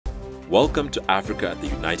Welcome to Africa at the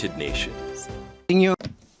United Nations.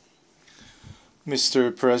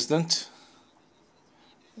 Mr. President,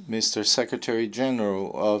 Mr. Secretary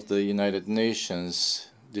General of the United Nations,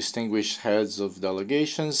 distinguished heads of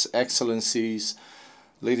delegations, excellencies,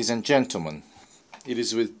 ladies and gentlemen, it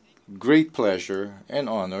is with great pleasure and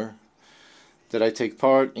honor that I take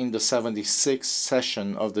part in the 76th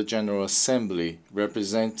session of the General Assembly,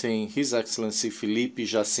 representing His Excellency Filipe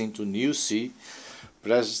Jacinto Nyusi,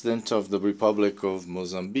 President of the Republic of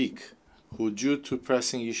Mozambique, who, due to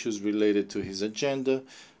pressing issues related to his agenda,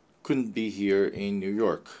 couldn't be here in New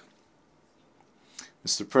York.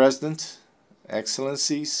 Mr. President,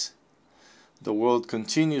 Excellencies, the world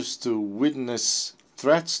continues to witness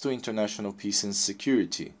threats to international peace and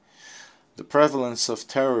security. The prevalence of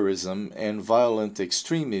terrorism and violent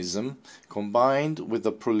extremism, combined with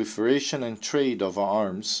the proliferation and trade of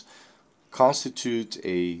arms, constitute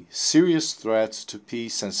a serious threat to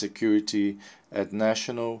peace and security at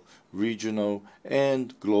national, regional,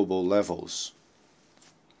 and global levels.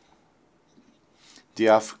 The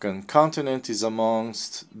African continent is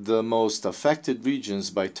amongst the most affected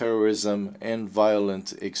regions by terrorism and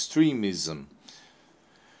violent extremism.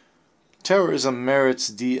 Terrorism merits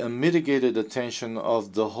the unmitigated attention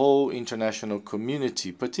of the whole international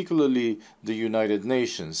community, particularly the United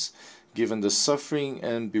Nations, given the suffering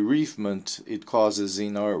and bereavement it causes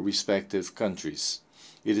in our respective countries.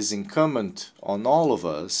 It is incumbent on all of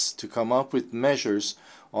us to come up with measures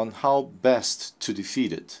on how best to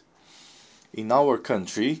defeat it. In our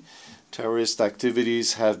country, terrorist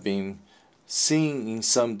activities have been seen in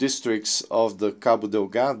some districts of the Cabo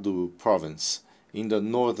Delgado province, in the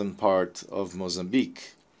northern part of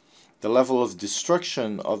Mozambique. The level of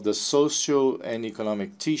destruction of the social and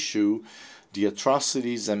economic tissue, the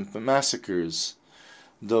atrocities and massacres,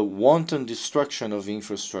 the wanton destruction of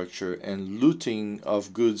infrastructure and looting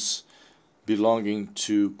of goods belonging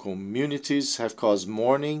to communities have caused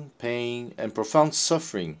mourning, pain, and profound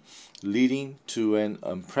suffering, leading to an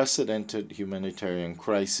unprecedented humanitarian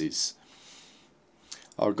crisis.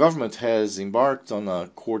 Our government has embarked on a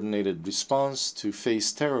coordinated response to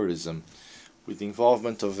face terrorism, with the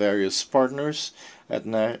involvement of various partners at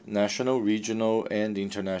national, regional, and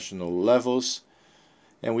international levels,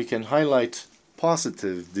 and we can highlight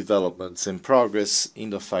positive developments and progress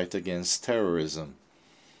in the fight against terrorism.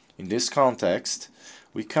 In this context,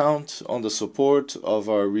 we count on the support of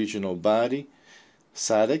our regional body,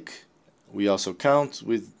 SADC. We also count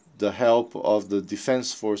with the help of the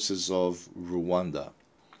Defense Forces of Rwanda.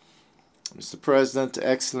 Mr. President,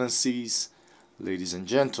 Excellencies, ladies and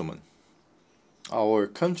gentlemen, our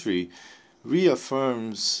country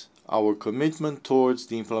reaffirms our commitment towards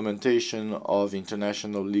the implementation of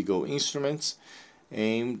international legal instruments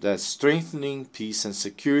aimed at strengthening peace and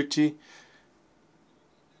security,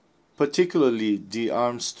 particularly the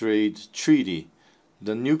Arms Trade Treaty,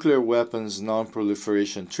 the Nuclear Weapons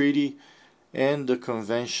Non-Proliferation Treaty, and the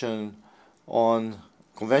Conventional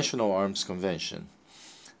Arms Convention.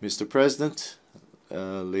 Mr. President,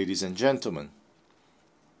 ladies and gentlemen,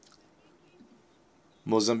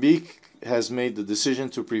 Mozambique has made the decision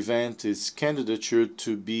to prevent its candidature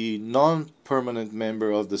to be non-permanent member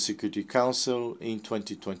of the Security Council in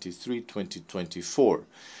 2023-2024.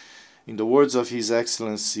 In the words of His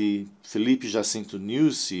Excellency Filipe Jacinto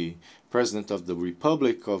Nyusi, President of the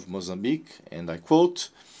Republic of Mozambique, and I quote,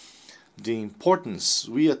 "The importance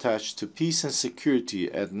we attach to peace and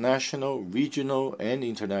security at national, regional, and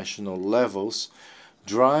international levels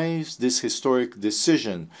drives this historic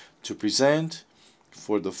decision to present,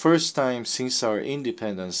 for the first time since our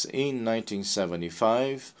independence in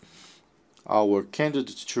 1975, our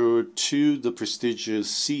candidature to the prestigious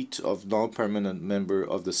seat of non-permanent member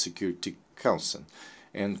of the Security Council."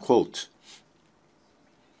 End quote.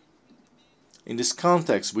 In this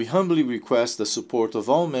context, we humbly request the support of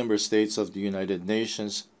all member states of the United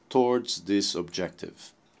Nations towards this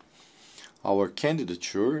objective. Our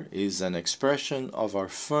candidature is an expression of our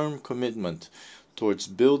firm commitment towards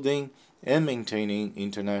building and maintaining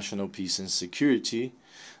international peace and security,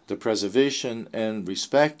 the preservation and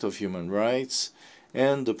respect of human rights,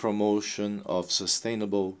 and the promotion of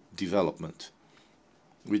sustainable development.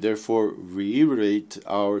 We therefore reiterate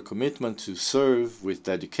our commitment to serve with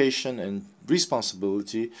dedication and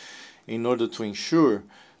responsibility in order to ensure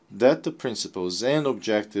that the principles and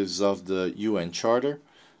objectives of the UN Charter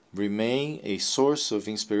remain a source of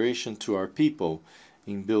inspiration to our people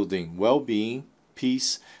in building well-being,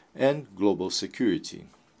 peace, and global security.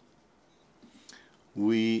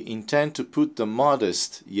 We intend to put the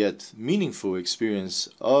modest yet meaningful experience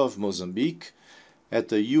of Mozambique at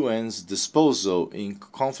the UN's disposal in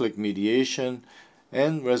conflict mediation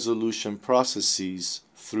and resolution processes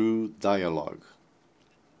through dialogue.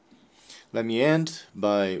 Let me end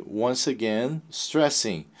by once again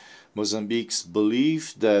stressing Mozambique's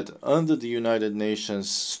belief that under the United Nations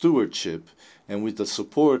stewardship and with the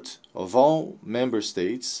support of all member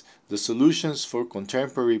states, the solutions for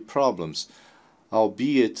contemporary problems,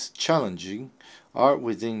 albeit challenging, are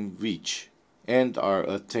within reach and are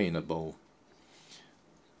attainable.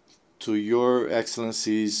 To your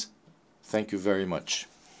excellencies, thank you very much.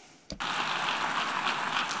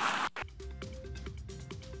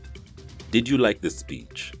 Did you like this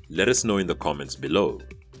speech? Let us know in the comments below.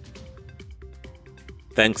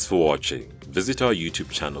 Thanks for watching. Visit our YouTube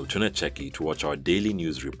channel Tunacheki to watch our daily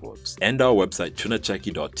news reports and our website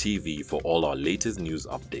tunacheki.tv for all our latest news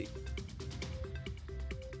updates.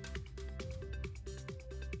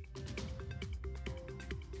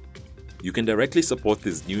 You can directly support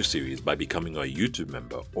this new series by becoming a YouTube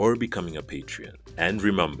member or becoming a Patreon. And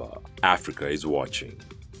remember, Africa is watching.